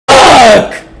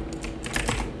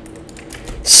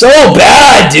so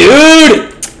bad, dude.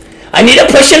 I need to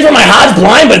push in for my Hodge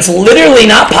blind, but it's literally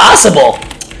not possible.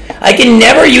 I can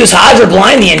never use Hodge or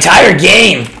blind the entire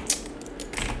game.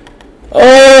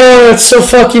 Oh, that's so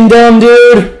fucking dumb,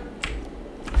 dude.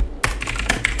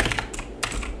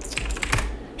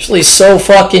 Actually, so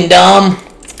fucking dumb.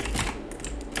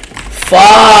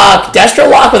 Fuck. Destro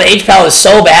lock with H-Pal is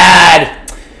so bad.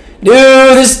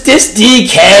 Dude, this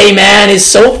DK, man, is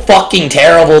so fucking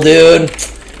terrible, dude.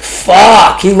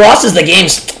 Fuck. He loses the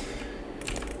games.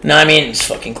 No, I mean, it's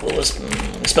fucking clueless.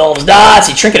 Spell of his dots.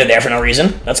 He trinketed there for no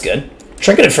reason. That's good.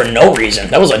 Trinketed for no reason.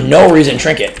 That was a no reason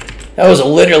trinket. That was a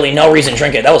literally no reason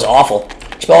trinket. That was awful.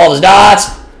 Spell of his dots.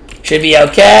 Should be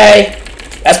okay.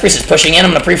 S-Priest is pushing in.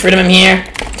 I'm going to pre-freedom him here.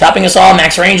 Topping us all.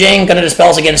 Max ranging. Going to dispel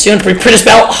us again soon.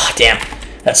 Pre-dispel. Oh, damn.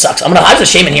 That sucks. I'm going to Hodge the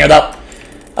Shaman here, though.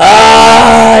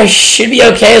 Should be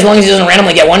okay as long as he doesn't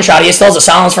randomly get one shot. He still has a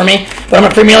silence for me. But I'm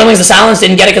going to pre-melee wings the silence.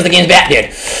 Didn't get it because the game's bad,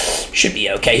 dude. Should be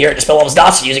okay here. Dispel all his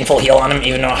dots. Using full heal on him,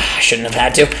 even though I shouldn't have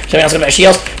had to. Something else going to be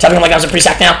shields. Topping him like I was a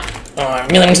pre-sack now.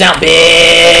 Melee wings now.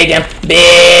 Big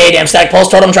damn static pulse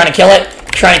totem. Trying to kill it.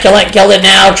 Killed it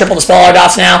now. Triple dispel our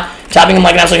dots now. Topping him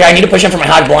like an absolute guy. I need to push him for my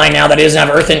Hodge blind now that he doesn't have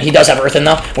Earthen. He does have Earthen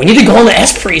though. We need to go on the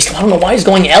S-Priest. I don't know why he's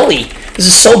going Ellie. This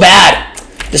is so bad.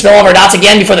 Dispel all of our dots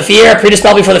again before the fear.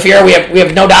 Pre-dispel before the fear. We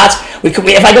have no dots.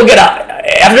 If I go get a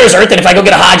after his Earthen, if I go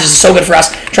get a Hodge, this is so good for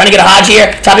us. Trying to get a Hodge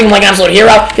here. Topping him like an absolute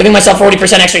hero. Giving myself 40%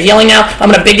 extra healing now. I'm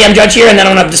going to big damn judge here, and then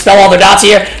I'm going to dispel all their dots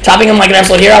here. Topping him like an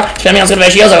absolute hero. Spending on some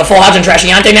shields. I have a full Hodge and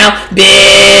Trashiante now.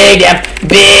 Big.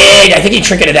 I think he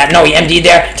trinketed that. No, he MD'd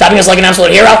there. Topping us like an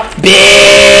absolute hero.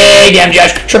 Big damn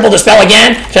judge. Triple dispel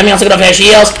again. Spending on some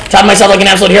shields. Topping myself like an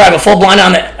absolute hero. I have a full blind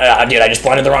on the... dude, I just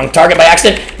blinded the wrong target by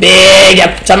accident. Big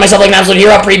damn. Topping myself like an absolute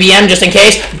hero. Pre-BM just in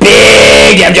case.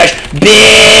 Big damn judge.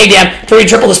 Big damn.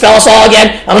 Triple dispel us all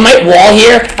again. I'm on my wall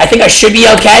here. I think I should be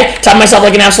okay. Topping myself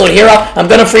like an absolute hero. I'm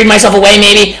gonna free myself away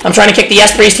maybe. I'm trying to kick the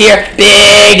S-Priest here.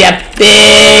 Big damn.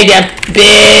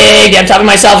 Topping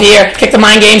myself here. Kick the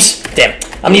mind games. Damn.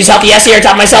 I'm gonna use healthy S here.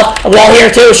 Topping myself. A wall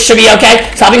here too. Should be okay.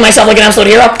 Topping myself like an absolute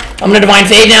hero. I'm gonna Divine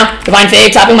Fade now. Divine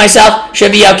Fade. Topping myself.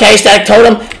 Should be okay. Static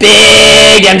Totem.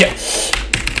 Big damn.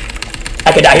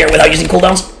 I could die here without using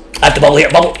cooldowns. I have to bubble here.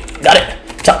 Bubble. Got it.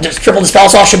 Just triple dispel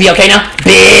us all. Should be okay now.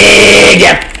 Big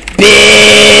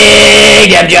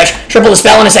damn judge. Triple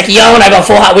dispel in a Sekion. I have a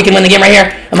full hot. We can win the game right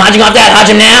here. I'm hodging off that. Hodge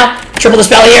him now. Triple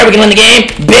dispel here. We can win the game.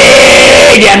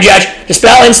 Big damn judge.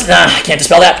 Dispel instant. I can't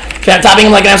dispel that. Topping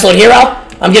him like an absolute hero.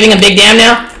 I'm giving him big damn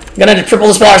now. I'm gonna triple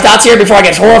dispel our dots here before I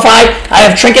get horrified. I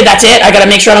have trinket. That's it. I gotta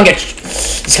make sure I don't get.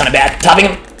 It's kind of bad. Topping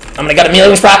him. I'm gonna get a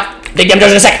melee wings proc. Big damn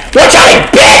judge in a sec. Watch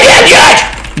out! Big damn judge.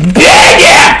 Big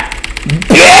damn.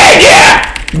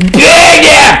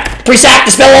 Pre-sack,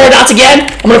 dispel all our dots again.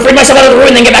 I'm going to free myself out of the room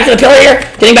and then get back to the pillar here.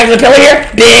 Getting back to the pillar here.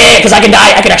 Big, because I can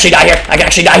die. I can actually die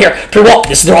here. Pre-wall.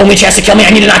 This is their only chance to kill me. I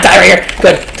need to not die right here.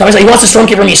 Good. Tell me, he wants to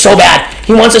Stormkeeper me so bad.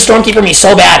 And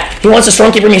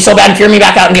fear me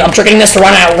back out. And I'm tricking this to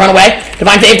run away.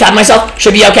 Divine Fave, top myself.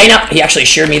 Should be okay now. He actually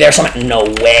sheared me there. So no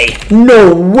way.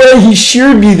 No way he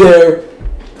sheared me there.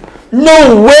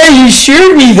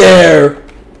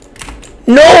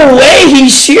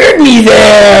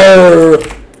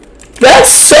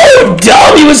 That's so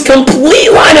dumb. He was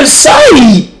complete line of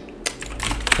sight.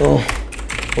 Oh,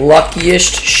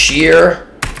 luckiest shear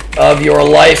of your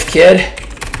life, kid.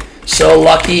 So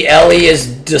lucky. Ellie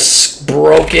is just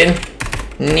broken.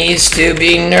 Needs to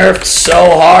be nerfed so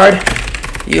hard.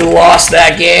 You lost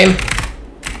that game.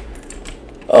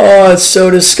 Oh, it's so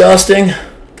disgusting.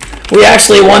 We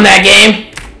actually won that game.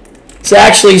 It's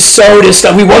actually so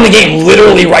disgusting. We won the game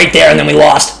literally right there, and then we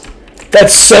lost.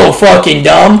 That's so fucking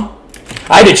dumb.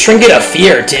 I had to trinket a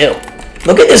fear, too.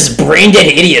 Look at this brain-dead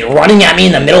idiot running at me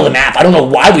in the middle of the map. I don't know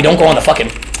why we don't go on the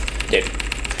fucking... Dude.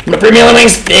 I'm gonna pre-melee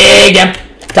wings. Big damn.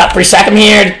 Top pre-sack him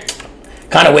here.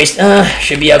 Kind of waste.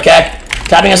 Should be okay.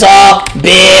 Topping us all.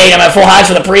 Big. I'm at full Hodge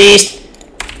for the priest.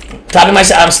 Topping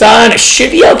myself. I'm stunned. It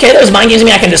should be okay. There's mind games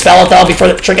me. I can dispel it, though, before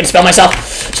the trinket dispel myself.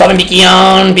 Swapping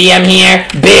Bikion. BM here.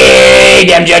 Big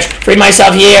damn judge. Freed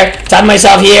myself here. Topping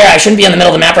myself here. I shouldn't be in the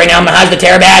middle of the map right now. I'm gonna Hodge the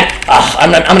Terrabad.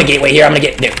 I'm gonna gateway here. I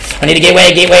need a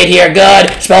gateway here. Good.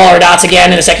 Spell all our dots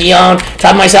again in a Sekion.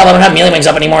 Topping myself. I don't have melee wings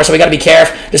up anymore, so we gotta be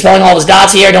careful. Dispelling all his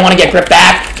dots here. Don't want to get gripped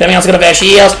back. Something else gonna have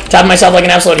shields. Topping myself like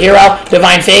an absolute hero.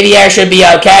 Divine Favier should be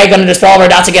okay. Gonna dispel all our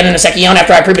dots again in a Sekion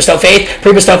after I pre-bestow faith.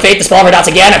 Dispel all our dots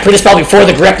again. I pre-dispel before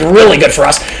the grip. Really good for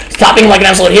us. topping him like an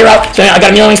absolute hero. So I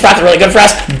got a melee wings proc, really good for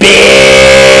us.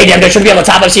 Big damn, should be able to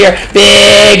top us here.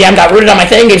 Big damn, got rooted on my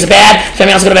thing, gives it bad.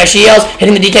 Something else go to bad shields,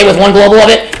 hitting the DK with one global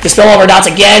of it. Dispel over dots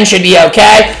again, should be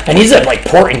okay. And he's at like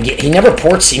port and he never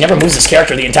ports, he never moves his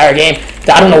character the entire game.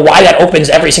 I don't know why that opens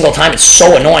every single time. It's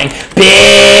so annoying.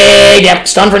 Big damn,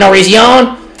 stun for no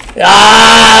reason.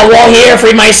 Wall here,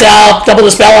 freed myself, double the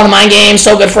spell on the mind game,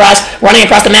 so good for us. Running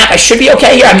across the map, I should be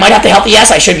okay here. I might have to help the yes,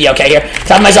 I should be okay here.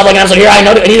 Top myself like an absolute hero. I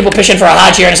need to push in for a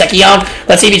Hodge here in a second.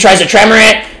 Let's see if he tries to tremor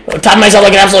it. Top myself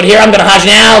like an absolute hero. I'm gonna Hodge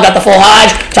now. Got the full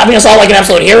Hodge. Topping us all like an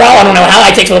absolute hero. I don't know how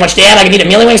I take so much damage. I need a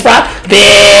melee wings prop.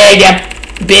 Big damn.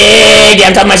 Big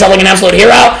damn. Topping myself like an absolute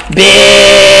hero.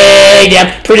 Big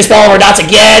damn. Pre-dispel over dots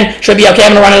again. Should be okay.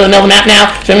 I'm gonna run into the middle of the map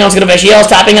now. Something else gonna be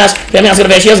shields. Topping us. Something else gonna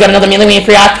be shields. Got another melee wing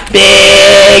pre-op.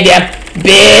 Big damn.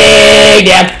 Big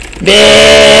damn.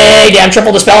 Big damn.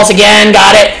 Triple dispel us again.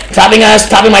 Got it. Topping us.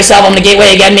 Topping myself. I'm gonna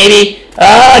gateway again maybe.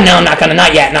 No, I'm not gonna.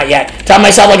 Not yet. Not yet. Top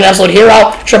myself like an absolute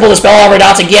hero. Triple dispel over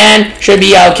dots again. Should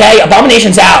be okay.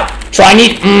 Abomination's out. So I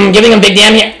need giving him big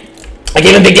damn here. I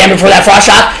gave him big damage before that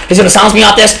frost shot. He's going to silence me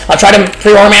off this. I'll try to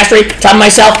pre-aura mastery. Top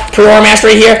myself. Pre-aura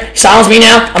mastery here. Silence me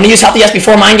now. I'm going to use healthy S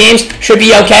before mind games. Should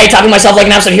be okay. Topping myself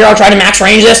like an absolute hero. Trying to max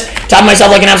range this. Topping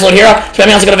myself like an absolute hero.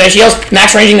 Spending on to go to base shields.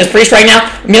 Max ranging this priest right now.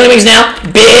 Melee wings now.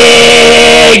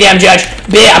 Big damn judge.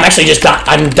 Big. I'm actually just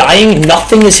I'm dying.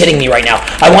 Nothing is hitting me right now.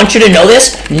 I want you to know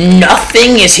this.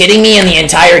 Nothing is hitting me in the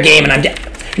entire game and I'm dead.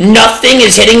 Nothing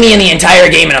is hitting me in the entire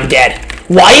game and I'm dead.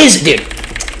 Why is it, dude?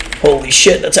 Holy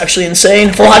shit, that's actually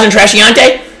insane. Full Hodge and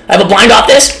Trashiante. I have a blind off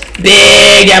this.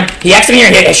 Big damn. He axed me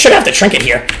here. I should have the trinket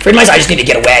here. Freed myself. I just need to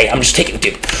get away. I'm just taking,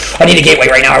 dude. I need a gateway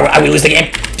right now or I would lose the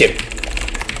game. Dude.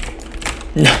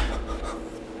 No.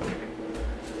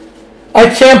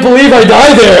 I can't believe I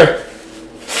died there.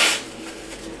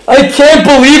 I can't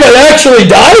believe I actually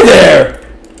died there.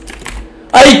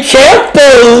 I can't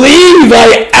believe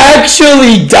I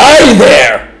actually died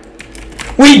there.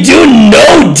 We do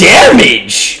no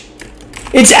damage.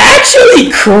 It's actually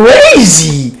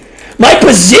crazy. My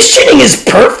positioning is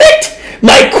perfect.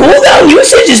 My cooldown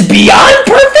usage is beyond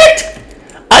perfect.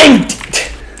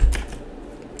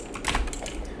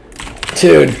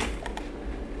 Dude.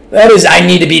 That is, I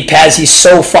need to beat Paz. He's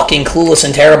so fucking clueless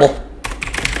and terrible.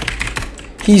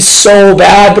 He's so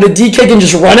bad, but a DK can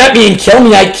just run at me and kill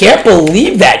me. I can't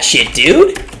believe that shit,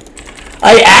 dude.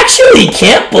 I actually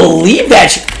can't believe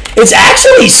that shit. It's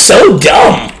actually so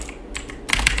dumb.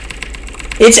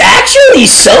 It's actually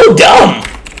so dumb.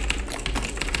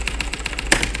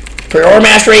 Pre-aura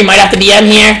mastery, might have to BM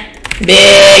here.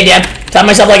 Big damn. Top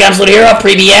myself like an absolute hero.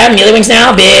 Pre-BM, melee wings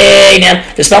now. Big damn.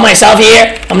 Dispel myself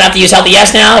here. I'm gonna have to use healthy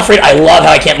S now. I love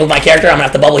how I can't move my character. I'm gonna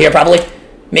have to bubble here probably.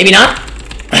 Maybe not.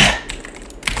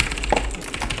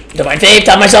 Divine Faith,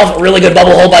 top myself. A really good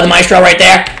bubble hold by the Maestro right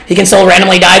there. He can still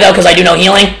randomly die though because I do no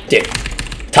healing. Dude.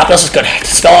 Top us is good.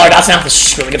 Dispel all our dots now. This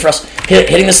is really good for us.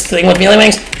 Hitting this thing with melee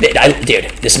wings.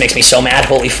 Dude, this makes me so mad.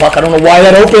 Holy fuck, I don't know why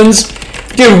that opens.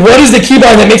 Dude, what is the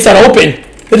keybind that makes that open?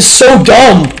 That is so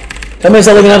dumb. That makes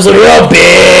that look an absolute hero.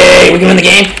 Big. We can win the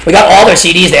game. We got all their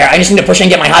CDs there. I just need to push in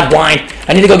and get my hot blind.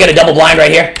 I need to go get a double blind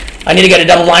right here. I need to get a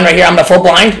double blind right here. I'm gonna full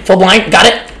blind. Full blind.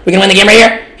 Got it. We can win the game right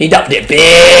here. He dumped it.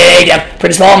 Big. Yeah.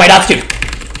 Pretty small on my dots, dude.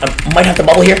 I might have to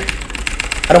bubble here.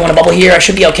 I don't want to bubble here. I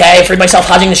should be okay. Freed myself,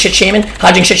 hodging the shit shaman.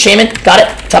 Hodging shit shaman. Got it.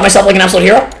 Top myself like an absolute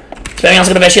hero. Spending on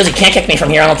to the best shields. He can't kick me from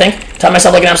here, I don't think. Top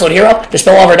myself like an absolute hero.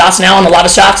 Dispel all of our dots now on the lot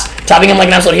of shots. Topping him like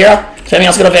an absolute hero. Spending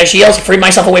on to the best shields. Freed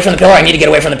myself away from the pillar. I need to get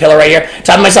away from the pillar right here.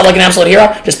 Topping myself like an absolute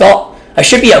hero. Dispel. I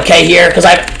should be okay here because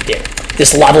I. Dude,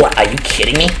 this level. Are you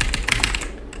kidding me?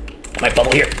 I might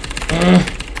bubble here.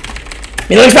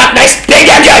 Melee spot. Nice. Big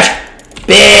damn judge.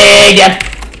 Big damn.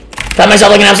 Top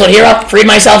myself like an absolute hero. Freed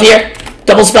myself here.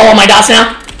 Double spell on my dots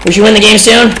now. We should win the game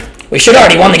soon. We should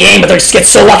already won the game, but they just get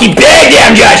so lucky. Big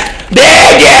damn judge! Big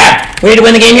damn! We need to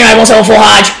win the game here. I won't have a full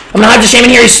hodge. I'm gonna hodge the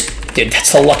shaman here. Dude,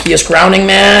 that's the luckiest grounding,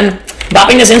 man.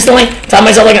 Bopping this instantly. Tell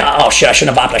myself like, oh shit, I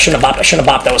shouldn't have bopped. I shouldn't have bopped. I shouldn't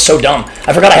have bopped. That was so dumb.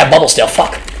 I forgot I have bubble still.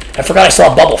 Fuck. I forgot I still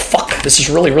have bubble. Fuck. This is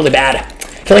really, really bad.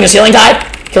 Killing his healing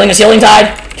tide. Killing his healing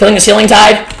tide. Killing his healing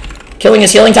tide. Killing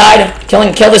his healing tide.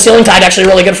 Kill this healing tide. Actually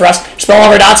really good for us. Spell all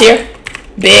of our dots here.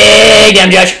 Big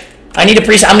damn judge. I need to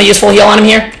I'm gonna use full heal on him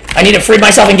here. I need to free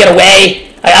myself and get away.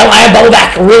 I have bubble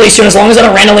back really soon, as long as I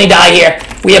don't randomly die here.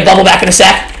 We have bubble back in a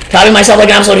sec. Topping myself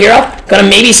like an absolute hero. Gonna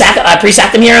maybe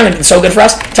pre-sack them here. It's so good for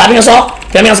us. Topping us all.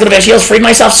 Topping us gonna be shields. Freed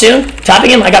myself soon.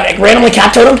 Topping him. I got randomly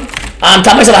cap totem.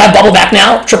 Topping myself. I have bubble back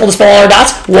now. Triple dispel all our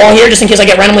dots. Wall here just in case I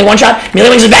get randomly one shot.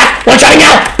 Melee wings is back. One shotting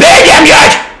now. Big damn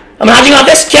judge. I'm hodging off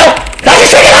this. Kill. Hodge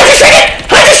this trinket. Hodge this trinket.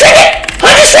 Hodge this trinket.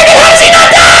 Hodge this trinket. How does he not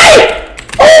die?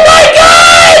 Oh my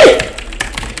god!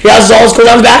 He has all his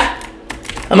cooldowns back.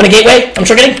 I'm gonna gateway. I'm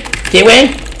tricketing.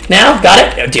 Gatewaying. Now. Got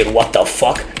it. Oh, dude, what the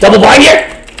fuck? Double blind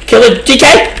here. Kill the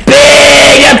DK.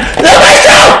 Big M. No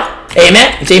maestro!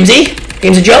 Amen. It's AMZ.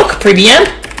 Game's a joke. Pre-BM.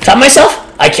 Top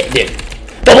myself. I can't, dude.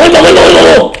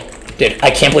 Bubble. Dude,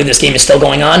 I can't believe this game is still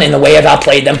going on in the way I've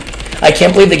outplayed them. I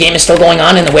can't believe the game is still going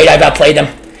on in the way I've outplayed them.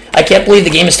 I can't believe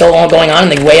the game is still going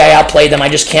on in the way I outplayed them. I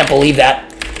just can't believe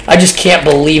that. I just can't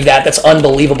believe that. That's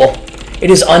unbelievable. It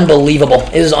is unbelievable.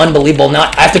 It is unbelievable.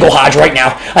 Not, I have to go Hodge right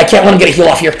now. I can't let him get a heal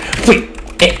off here. Wait,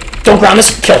 hey, don't ground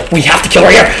this. Kill. We have to kill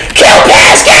right here. Kill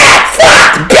Pascal!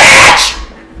 Fuck, bitch!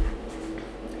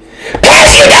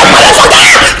 Pass you down, motherfucker!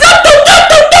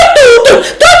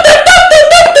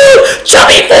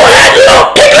 Chubby forehead,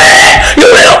 little piglet! You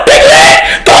little piglet!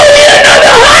 Go eat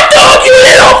another hot dog, you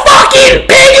little fucking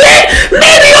piglet!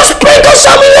 Maybe you'll sprinkle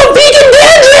some of your vegan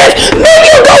dandruff! Maybe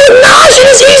you'll go with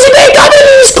nauseous easy bake up in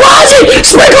his closet!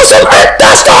 Sprinkle some earth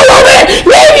dust all over it!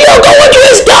 Maybe you'll go into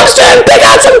his dumpster and pick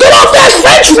out some good old-fashioned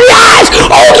French fries!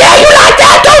 Oh yeah, you like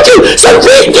that, don't you? Some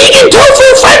vegan tofu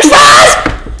French fries!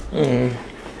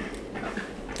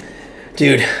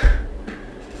 Dude,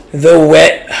 the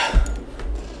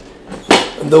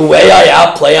way I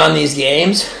outplay on these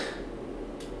games,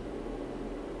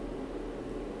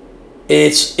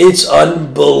 it's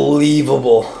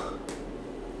unbelievable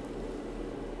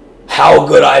how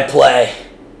good I play.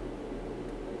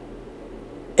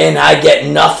 And I get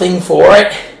nothing for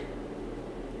it.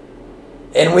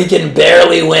 And we can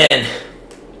barely win.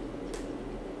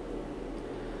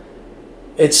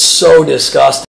 It's so disgusting.